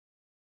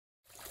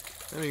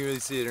I don't really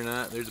see it or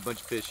not. There's a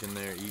bunch of fish in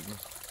there eating.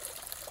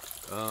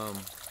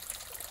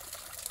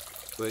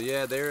 But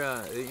yeah, they're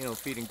you know,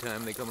 feeding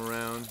time. They come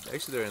around.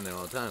 Actually, they're in there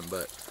all the time.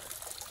 But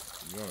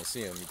you want to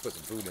see them, you put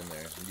some food in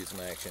there and get some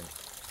action.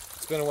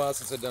 It's been a while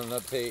since I've done an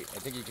update. I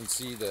think you can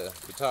see the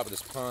top of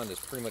this pond is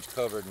pretty much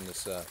covered in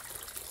this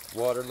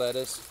water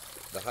lettuce.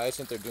 The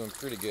hyacinth, they're doing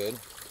pretty good.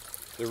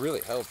 They're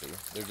really healthy.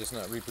 They're just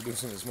not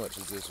reproducing as much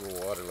as this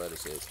little water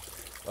lettuce is.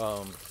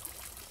 I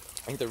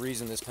think the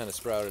reason this kind of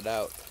sprouted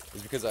out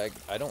is because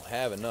I don't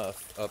have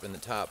enough up in the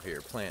top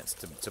here, plants,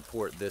 to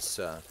support this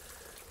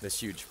this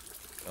huge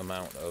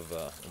amount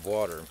of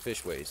water and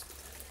fish waste.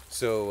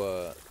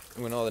 So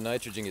when all the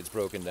nitrogen gets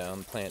broken down,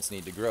 the plants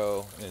need to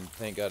grow, and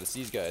thank God it's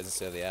these guys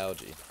instead of the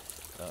algae.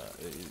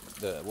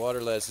 The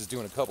water lettuce is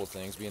doing a couple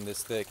things. Being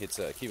this thick, it's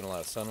keeping a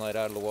lot of sunlight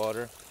out of the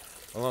water,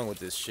 along with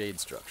this shade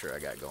structure I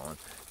got going.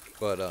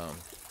 But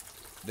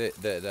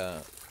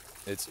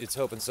it's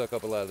helping suck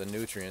up a lot of the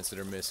nutrients that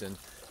are missing.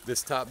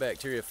 This top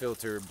bacteria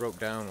filter broke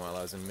down while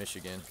I was in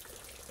Michigan,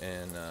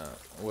 and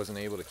I wasn't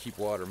able to keep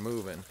water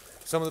moving.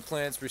 Some of the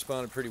plants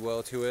responded pretty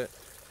well to it.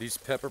 These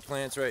pepper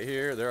plants right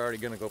here, they're already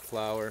going to go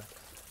flower.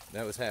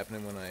 That was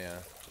happening when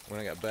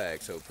I got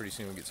back, so pretty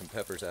soon we'll get some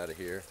peppers out of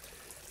here.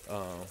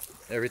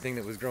 Everything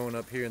that was growing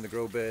up here in the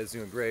grow bed is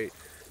doing great.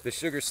 The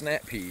sugar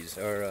snap peas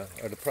are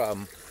the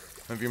problem.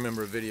 If you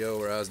remember a video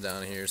where I was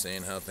down here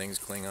saying how things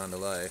cling on to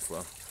life,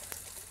 well,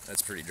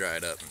 that's pretty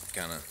dried up,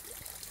 kind of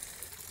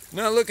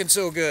not looking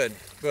so good,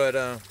 but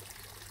I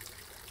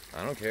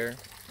don't care.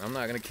 I'm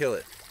not gonna kill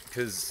it,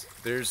 because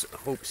there's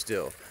hope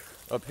still.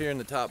 Up here in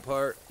the top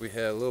part, we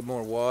have a little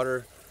more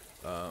water.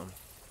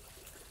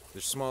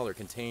 There's smaller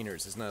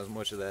containers. There's not as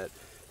much of that.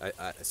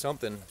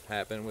 Something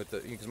happened with the,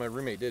 because my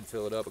roommate did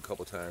fill it up a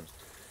couple times.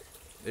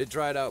 It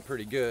dried out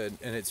pretty good,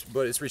 and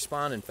but it's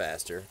responding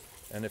faster.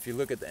 And if you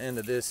look at the end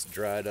of this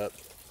dried up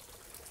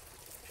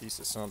piece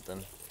of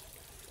something,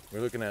 we're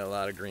looking at a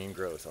lot of green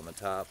growth on the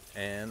top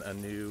and a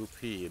new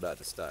pea about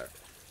to start.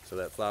 So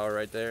that flower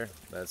right there,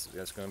 that's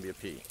going to be a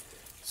pea.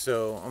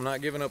 So I'm not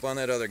giving up on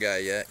that other guy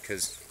yet,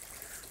 because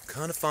I'm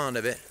kind of fond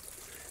of it.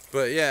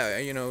 But yeah,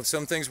 you know,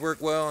 some things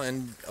work well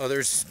and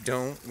others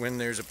don't when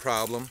there's a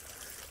problem.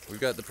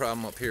 We've got the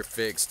problem up here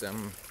fixed.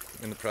 I'm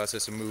in the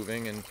process of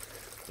moving, and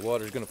the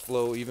water's going to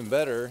flow even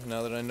better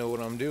now that I know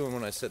what I'm doing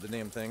when I set the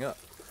damn thing up.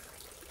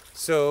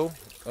 So,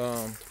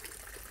 I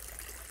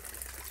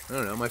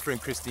don't know, my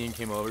friend Christine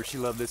came over. She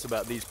loved this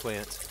about these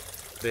plants.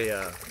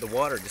 The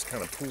water just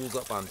kind of pools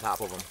up on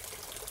top of them,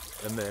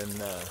 and then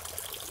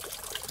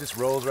just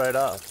rolls right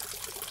off.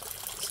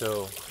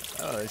 So,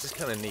 I don't know, it's just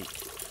kind of neat.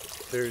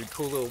 They're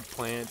cool little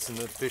plants, and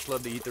the fish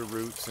love to eat their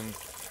roots, and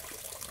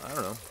I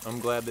don't know, I'm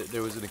glad that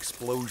there was an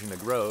explosion of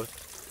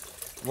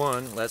growth.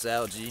 One, less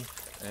algae,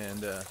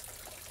 and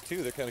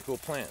two, they're kind of cool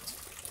plants.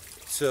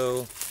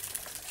 So,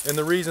 and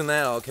the reason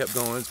that all kept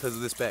going is because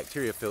of this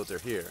bacteria filter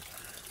here.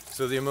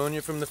 So the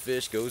ammonia from the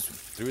fish goes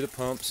through the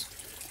pumps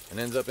and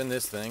ends up in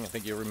this thing. I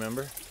think you'll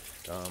remember.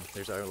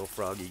 There's our little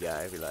froggy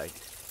guy. We like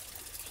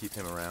keep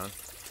him around.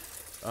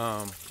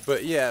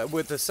 But yeah,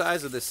 with the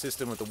size of this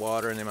system with the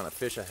water and the amount of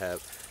fish I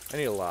have, I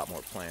need a lot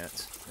more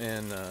plants.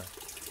 And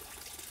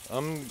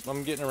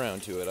I'm getting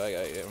around to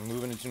it. I'm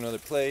moving into another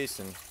place,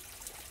 and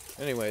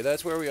anyway,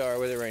 that's where we are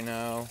with it right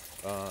now.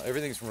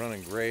 Everything's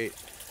running great.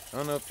 I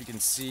don't know if you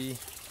can see.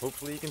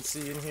 Hopefully you can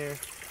see in here.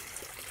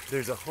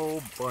 There's a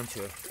whole bunch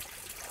of,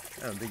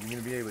 I don't think you're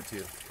going to be able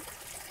to.